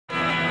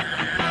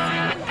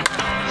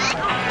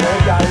You're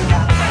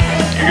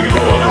gonna go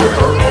under a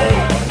curveball.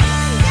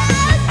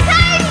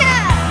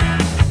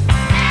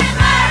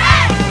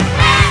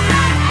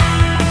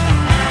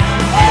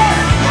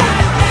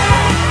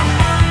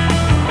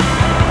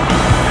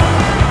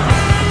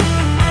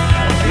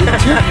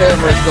 Two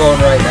cameras going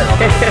right now.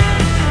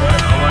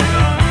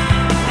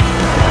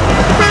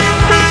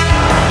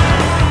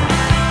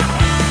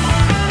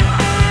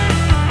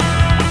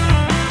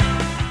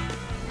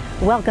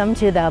 Welcome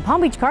to the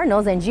Palm Beach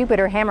Cardinals and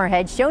Jupiter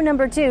Hammerheads show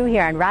number 2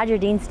 here on Roger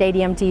Dean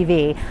Stadium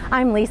TV.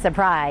 I'm Lisa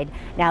Pride.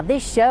 Now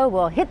this show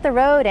will hit the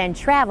road and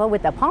travel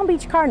with the Palm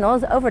Beach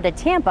Cardinals over to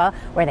Tampa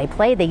where they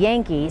play the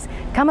Yankees.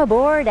 Come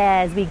aboard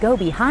as we go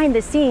behind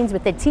the scenes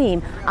with the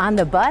team on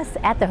the bus,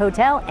 at the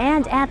hotel,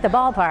 and at the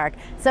ballpark.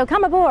 So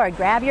come aboard,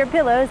 grab your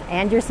pillows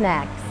and your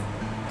snacks.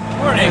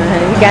 Morning.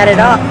 You got it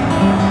all.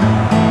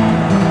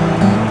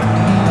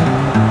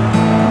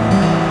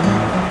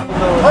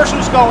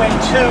 Person's going 2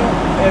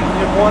 and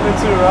 1 and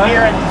 2, right?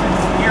 Here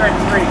and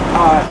 3.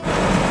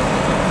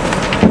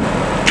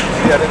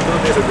 See, I didn't do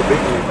this at the big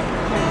league.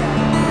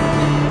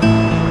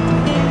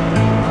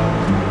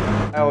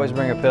 I always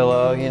bring a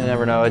pillow. You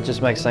never know. It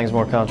just makes things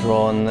more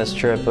comfortable. And this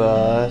trip,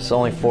 it's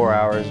only 4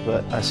 hours,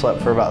 but I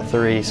slept for about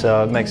 3,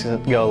 so it makes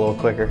it go a little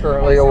quicker.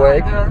 Currently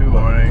awake. Good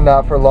morning.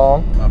 Not for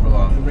long. Not for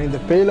long. Bring the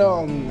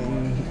pillow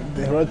and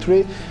the road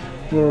trip.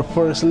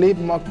 For sleep,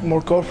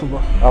 more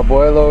comfortable.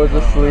 Abuelo is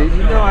asleep.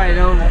 You know I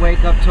don't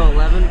wake up till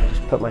 11.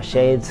 Just put my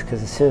shades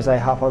because as soon as I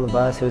hop on the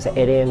bus, it was an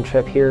 8 a.m.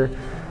 trip here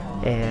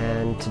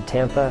and to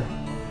Tampa.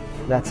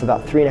 That's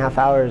about 3.5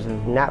 hours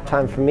of nap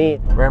time for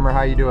me. Rammer,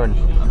 how you doing?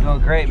 I'm doing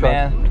great,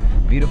 man.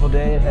 Beautiful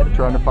day ahead.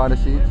 Trying to find a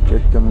seat.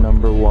 Victim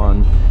number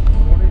 1.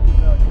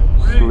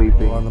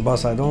 Sleeping. On the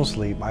bus I don't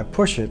sleep. I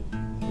push it.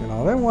 You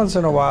know, then once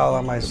in a while I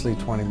might sleep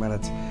 20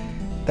 minutes.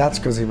 That's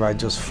because he might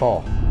just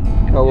fall.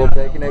 A little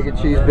bacon, egg, and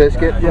cheese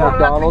biscuit from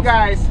McDonald's.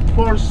 Guys,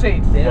 for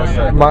safe.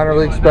 Minor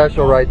league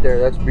special right there.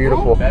 That's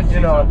beautiful.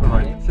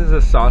 This is a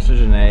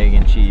sausage and egg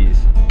and cheese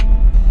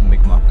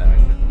McMuffin.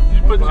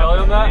 You put jelly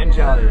on that? And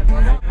jelly.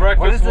 Breakfast.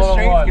 What does the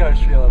strength coach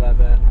feel about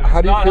that?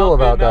 How do you feel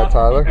about that,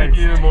 Tyler?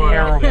 Terrible.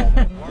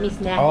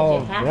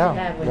 Oh,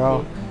 yeah.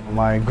 Well,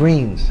 my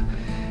greens.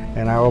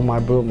 And I owe my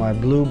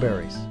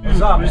blueberries. What's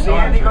up? You see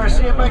Andy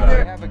Garcia back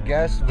there? We have a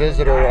guest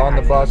visitor on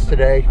the bus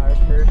today.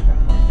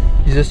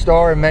 He's a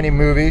star in many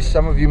movies.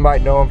 Some of you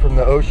might know him from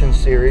the Ocean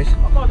series.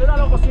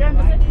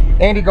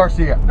 Andy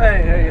Garcia.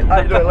 Hey, how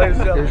you doing, ladies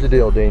and gentlemen? Here's the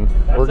deal, Dean.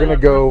 We're gonna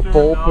go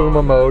full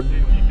Puma mode,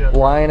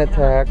 lion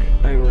attack. I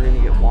think we're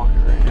gonna get Walker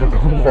right now. We're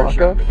going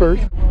Waka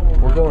first.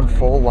 We're going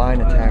full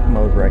line attack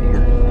mode right here.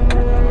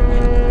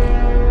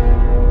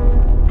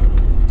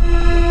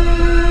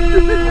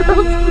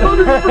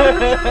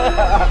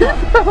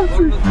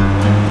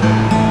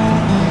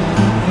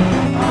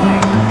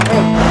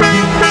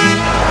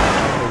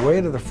 The way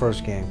to the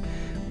first game,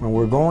 when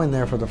we're going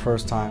there for the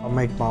first time, I'll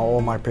make all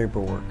my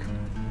paperwork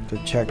to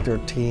check their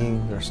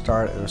team, their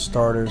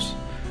starters,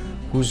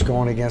 who's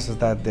going against us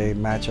that day,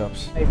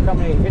 matchups. They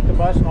come and hit the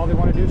bus and all they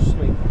want to do is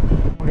sleep.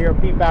 I hear a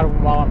peep out of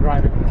them while I'm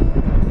driving.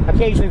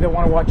 Occasionally they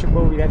want to watch a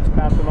movie. That's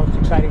about the most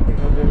exciting thing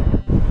they'll do.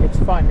 It's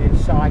fun.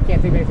 I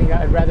can't think of anything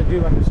I'd rather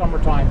do in the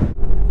summertime.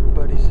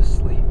 Everybody's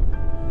asleep.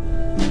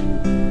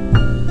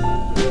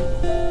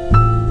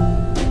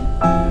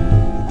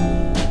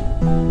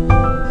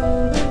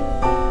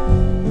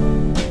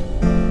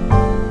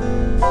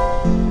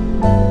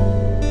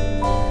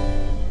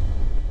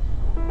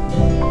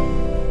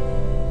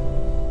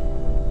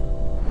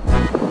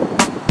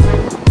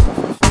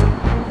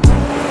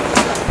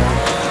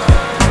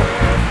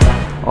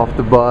 Off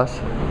the bus.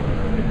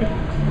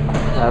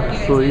 Half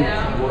asleep.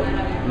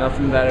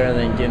 Nothing better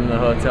than getting to the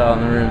hotel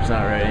and the room's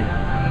not ready.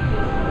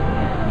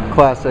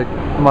 Classic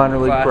minor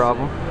league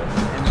problem.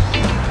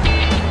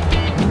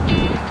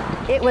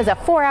 It was a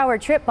 4-hour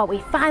trip, but we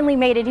finally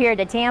made it here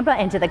to Tampa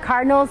and to the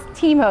Cardinals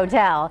team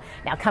hotel.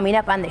 Now coming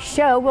up on the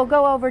show, we'll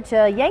go over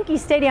to Yankee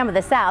Stadium of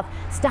the South,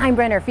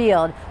 Steinbrenner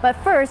Field. But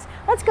first,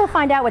 let's go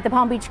find out what the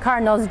Palm Beach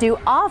Cardinals do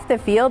off the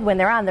field when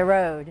they're on the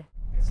road.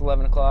 It's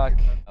 11 o'clock.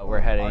 We're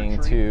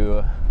heading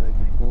to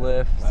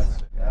lift.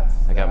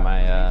 I got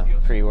my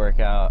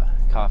pre-workout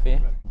coffee.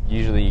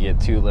 Usually you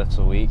get 2 lifts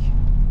a week.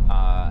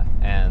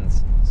 And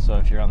so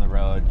if you're on the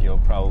road, you'll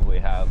probably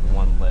have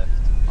 1 lift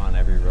on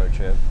every road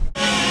trip.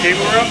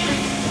 Cable up.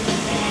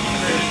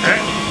 Okay.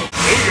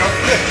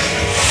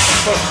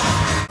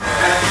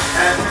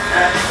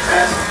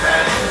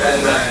 There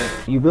you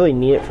go. You really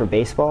need it for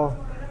baseball.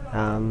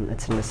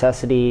 It's a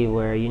necessity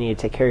where you need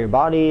to take care of your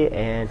body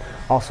and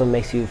also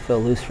makes you feel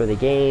loose for the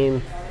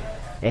game.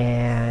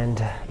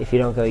 And if you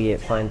don't go, you get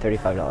fined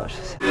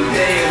 $35.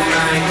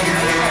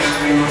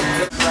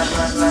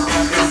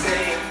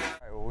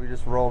 We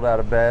just rolled out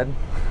of bed.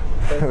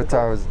 What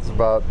time was it? It's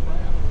about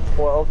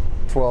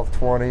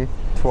 12:20,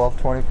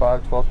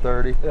 12:25,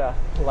 12:30. Yeah,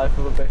 life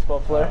of a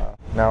baseball player.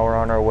 Now we're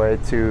on our way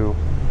to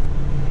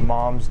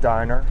Mom's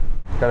Diner.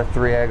 Got a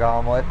 3-egg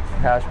omelet,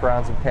 hash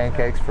browns and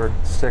pancakes for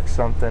 $6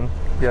 something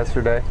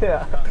yesterday.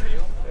 Yeah.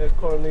 It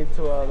correlates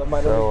to the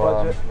minor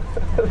league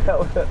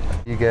budget.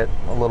 You get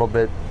a little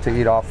bit to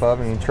eat off of,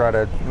 and you try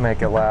to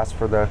make it last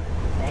for the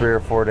 3 or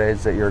 4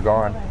 days that you're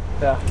gone.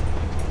 Yeah.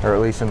 Or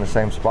at least in the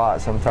same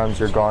spot. Sometimes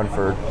you're gone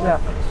for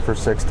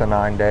 6 to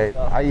 9 days.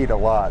 I eat a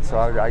lot, so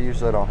I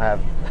usually don't have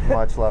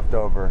much left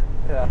over.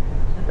 Yeah.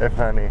 If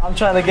any. I'm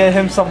trying to get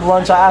him some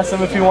lunch. I asked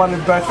him if he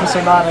wanted breakfast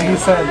or not, and he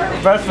said,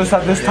 breakfast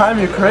at this time?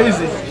 You're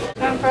crazy.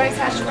 Fries,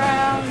 hash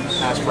browns.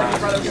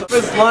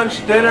 Breakfast,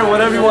 lunch, dinner,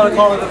 whatever you want to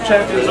call it, the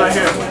champions right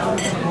here.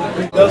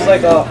 There's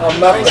like a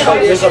method,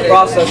 there's a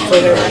process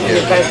to your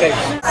pancakes.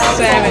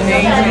 7,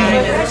 8, 9,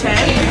 and 10.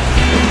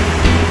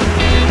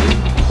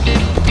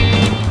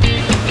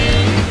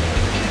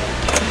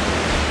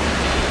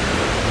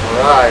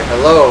 Alright,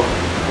 hello.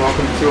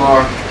 Welcome to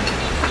our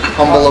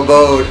humble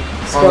abode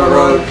on the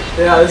road.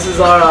 Yeah, this is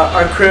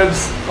our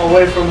cribs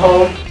away from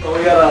home. So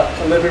we got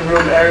a living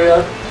room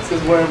area. This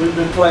is where we've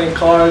been playing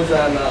cards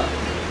and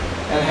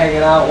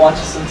hanging out,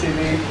 watching some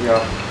TV.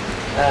 Yeah.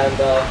 And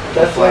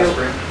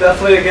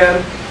definitely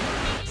again,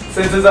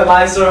 since it's a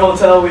nicer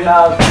hotel, we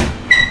have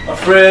a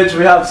fridge,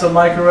 we have some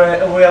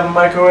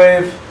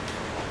microwave,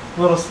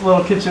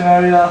 little kitchen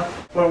area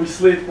where we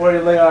sleep, where we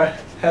lay our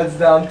heads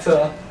down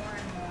to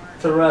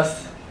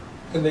rest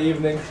in the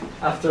evening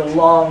after a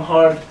long,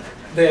 hard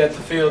day at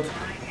the field.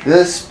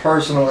 This,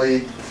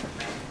 personally,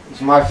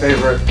 is my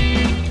favorite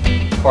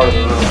part of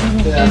the room.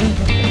 Yeah.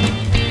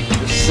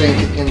 Just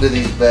sink into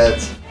these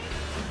beds.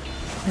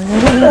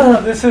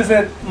 This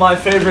isn't my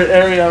favorite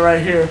area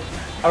right here.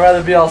 I'd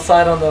rather be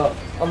outside on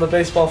the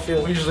baseball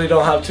field. We usually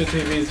don't have 2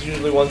 TVs,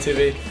 usually 1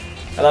 TV.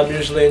 And I'm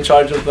usually in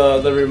charge of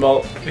the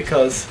remote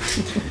because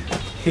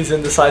he's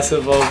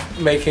indecisive of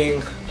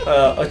making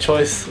a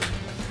choice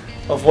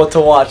of what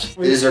to watch.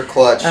 These are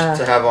clutch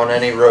to have on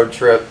any road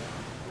trip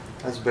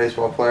as a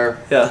baseball player.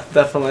 Yeah,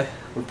 definitely.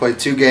 We played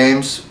 2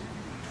 games,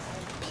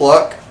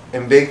 Pluck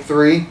and Big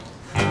 3.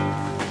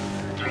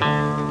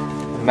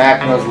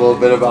 Mac knows a little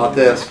bit about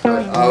this,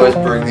 but I always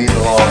bring these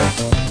along.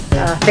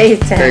 Phase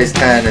 10. Phase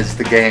 10 is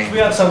the game. We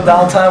have some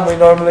downtime. We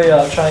normally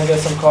try and get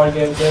some card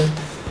games in.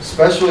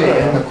 Especially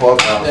in the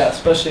clubhouse. Yeah,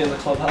 especially in the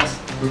clubhouse.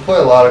 We play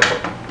a lot of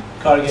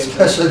card games.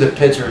 Especially the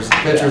pitchers. The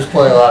pitchers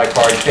play a lot of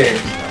card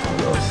games.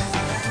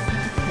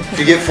 If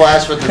you get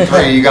flashed with the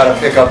 3, you got to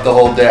pick up the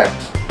whole deck.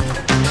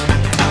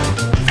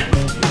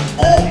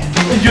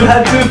 You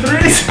had 2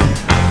 3s?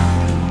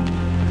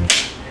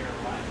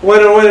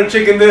 Winner, winner,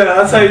 chicken dinner.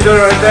 That's how you do it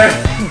right there.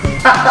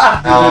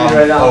 Now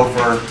I'm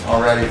over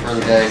already for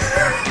the day.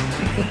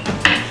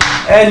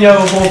 And you have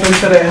a bullpen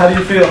today. How do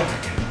you feel?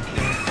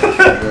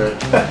 Good.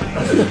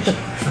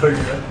 So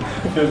good.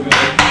 Feels good.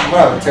 I'm going to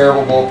have a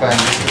terrible bullpen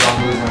just because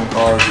I'm losing the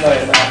cards. No,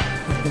 you're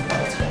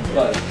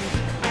not.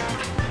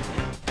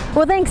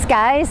 Well, thanks,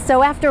 guys.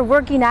 So after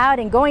working out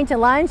and going to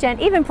lunch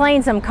and even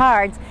playing some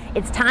cards,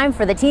 it's time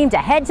for the team to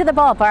head to the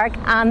ballpark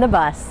on the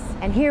bus.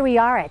 And here we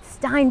are at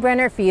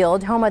Steinbrenner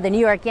Field, home of the New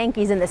York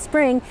Yankees in the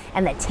spring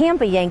and the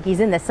Tampa Yankees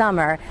in the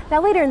summer.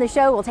 Now later in the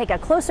show, we'll take a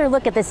closer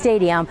look at the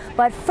stadium.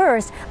 But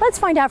first, let's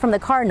find out from the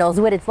Cardinals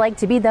what it's like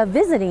to be the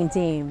visiting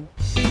team.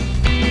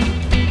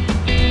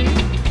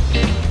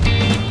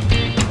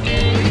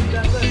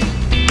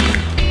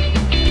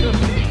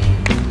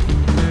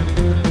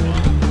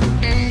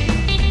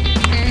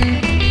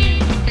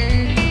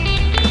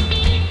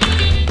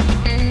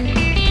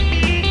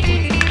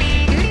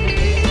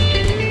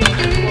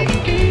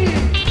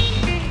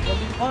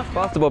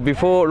 First of all,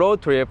 before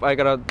road trip, I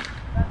gotta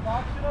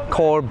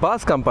call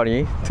bus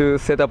company to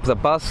set up the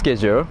bus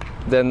schedule.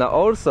 Then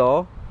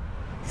also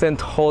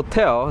send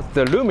hotel,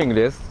 the rooming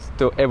list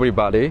to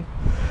everybody.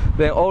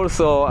 Then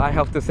also I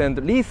have to send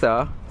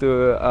Lisa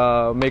to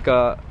make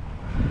a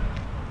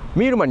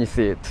meal money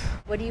seat.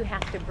 What do you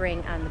have to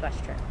bring on the bus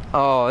trip?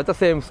 Oh, it's the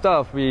same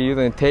stuff. We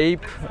using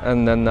tape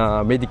and then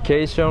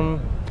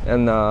medication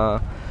and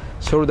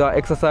shoulder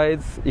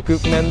exercise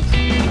equipment.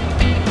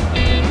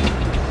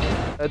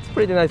 It's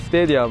pretty nice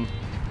stadium.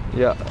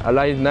 Yeah, I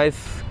like nice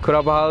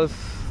clubhouse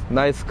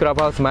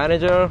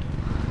manager.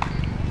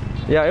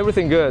 Yeah,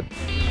 everything good.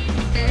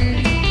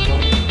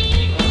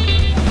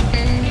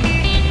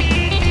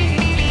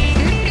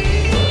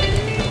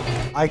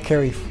 I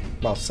carry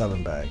about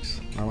 7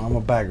 bags. I'm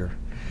a bagger.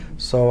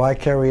 So I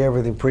carry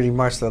everything pretty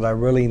much that I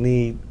really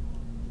need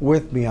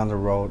with me on the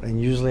road,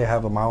 and usually I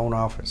have in my own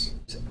office.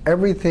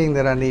 Everything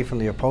that I need from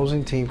the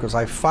opposing team, because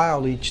I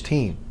file each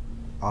team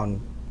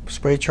on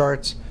spray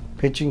charts,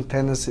 pitching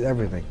tendency,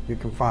 everything you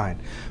can find.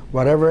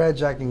 Whatever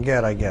edge I can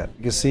get, I get.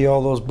 You can see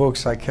all those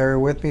books I carry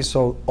with me,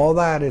 so all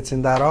that, it's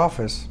in that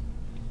office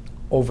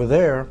over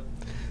there,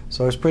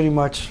 so it's pretty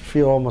much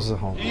feel almost at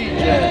home.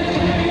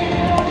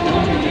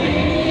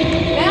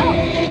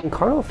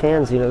 Cardinal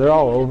fans, you know, they're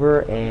all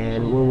over,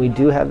 and when we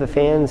do have the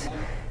fans,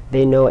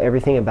 they know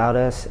everything about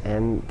us,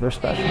 and they're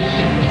special.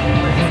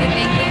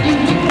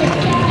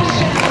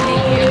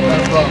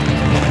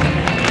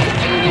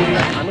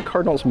 I'm a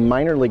Cardinals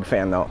minor league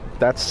fan, though.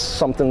 That's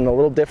something a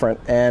little different.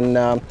 And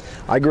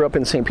I grew up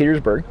in St.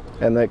 Petersburg,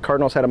 and the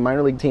Cardinals had a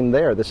minor league team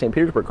there, the St.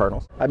 Petersburg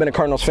Cardinals. I've been a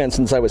Cardinals fan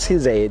since I was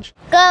his age.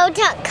 Go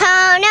to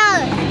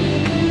Cardinals!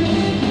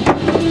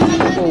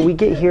 Well, we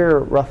get here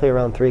roughly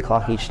around 3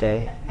 o'clock each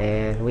day,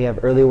 and we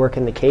have early work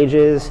in the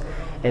cages,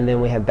 and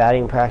then we have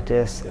batting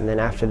practice, and then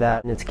after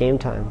that, it's game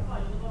time.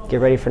 Get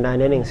ready for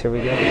 9 innings. Here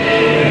we go.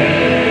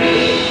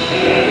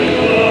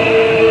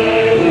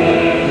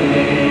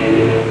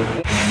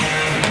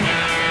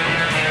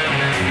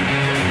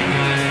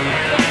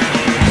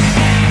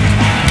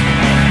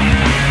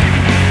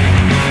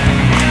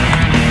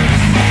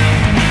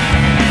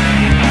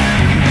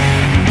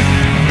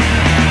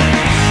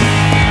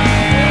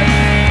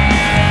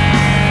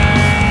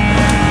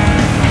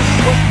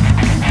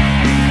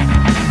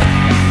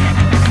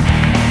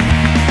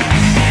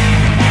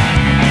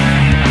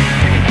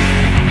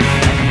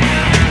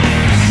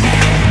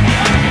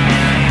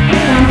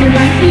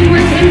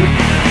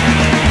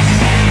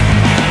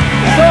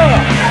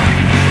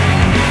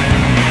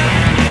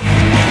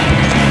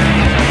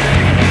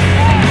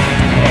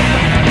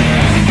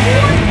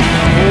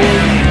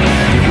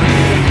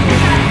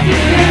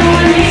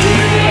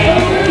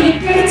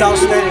 It's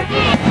outstanding.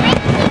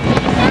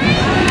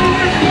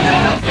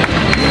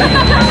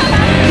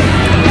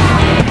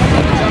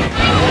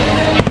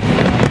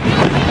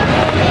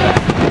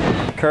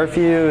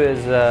 Curfew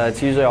is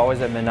it's usually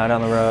always at midnight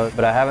on the road,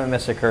 but I haven't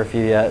missed a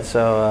curfew yet.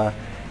 So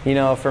you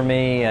know, for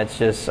me, it's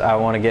just I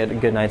want to get a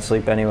good night's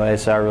sleep anyway,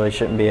 so I really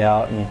shouldn't be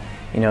out. And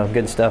you know,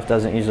 good stuff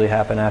doesn't usually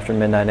happen after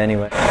midnight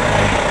anyway.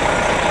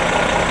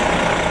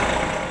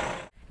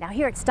 Now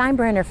here at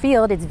Steinbrenner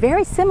Field, it's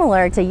very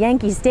similar to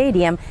Yankee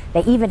Stadium.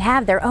 They even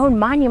have their own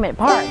monument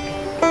park.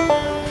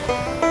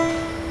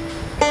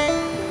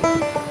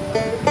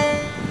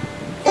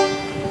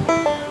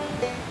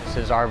 This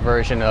is our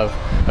version of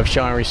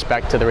showing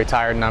respect to the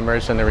retired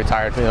numbers and the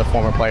retired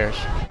former players.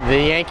 The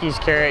Yankees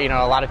carry, a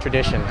lot of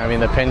tradition. I mean,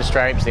 the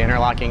pinstripes, the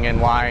interlocking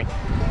NY,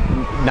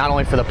 not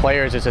only for the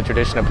players, it's a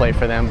tradition to play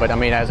for them, but I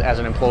mean, as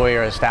an employee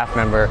or a staff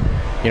member,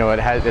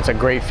 it's a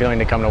great feeling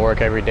to come to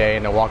work every day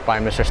and to walk by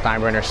Mr.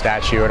 Steinbrenner's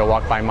statue, or to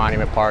walk by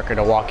Monument Park, or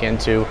to walk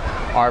into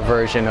our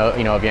version of,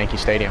 of Yankee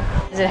Stadium.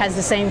 It has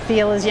the same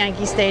feel as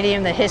Yankee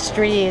Stadium, the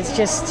history. It's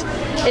just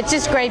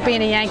great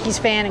being a Yankees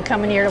fan and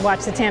coming here to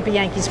watch the Tampa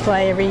Yankees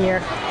play every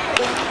year.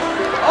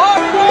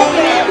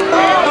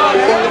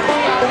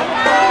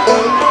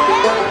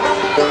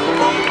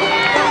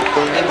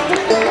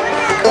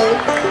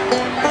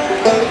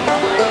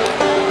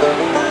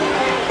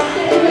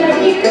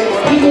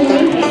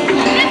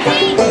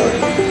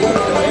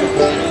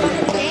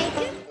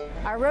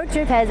 Our road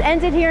trip has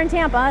ended here in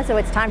Tampa, so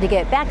it's time to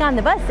get back on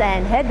the bus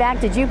and head back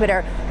to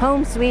Jupiter,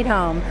 home sweet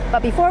home.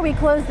 But before we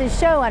close this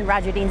show on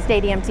Roger Dean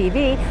Stadium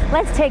TV,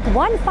 let's take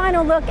one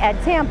final look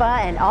at Tampa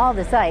and all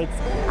the sights.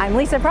 I'm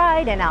Lisa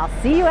Pride, and I'll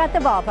see you at the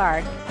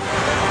ballpark.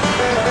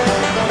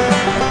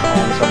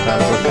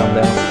 Sometimes they'll come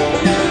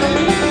down.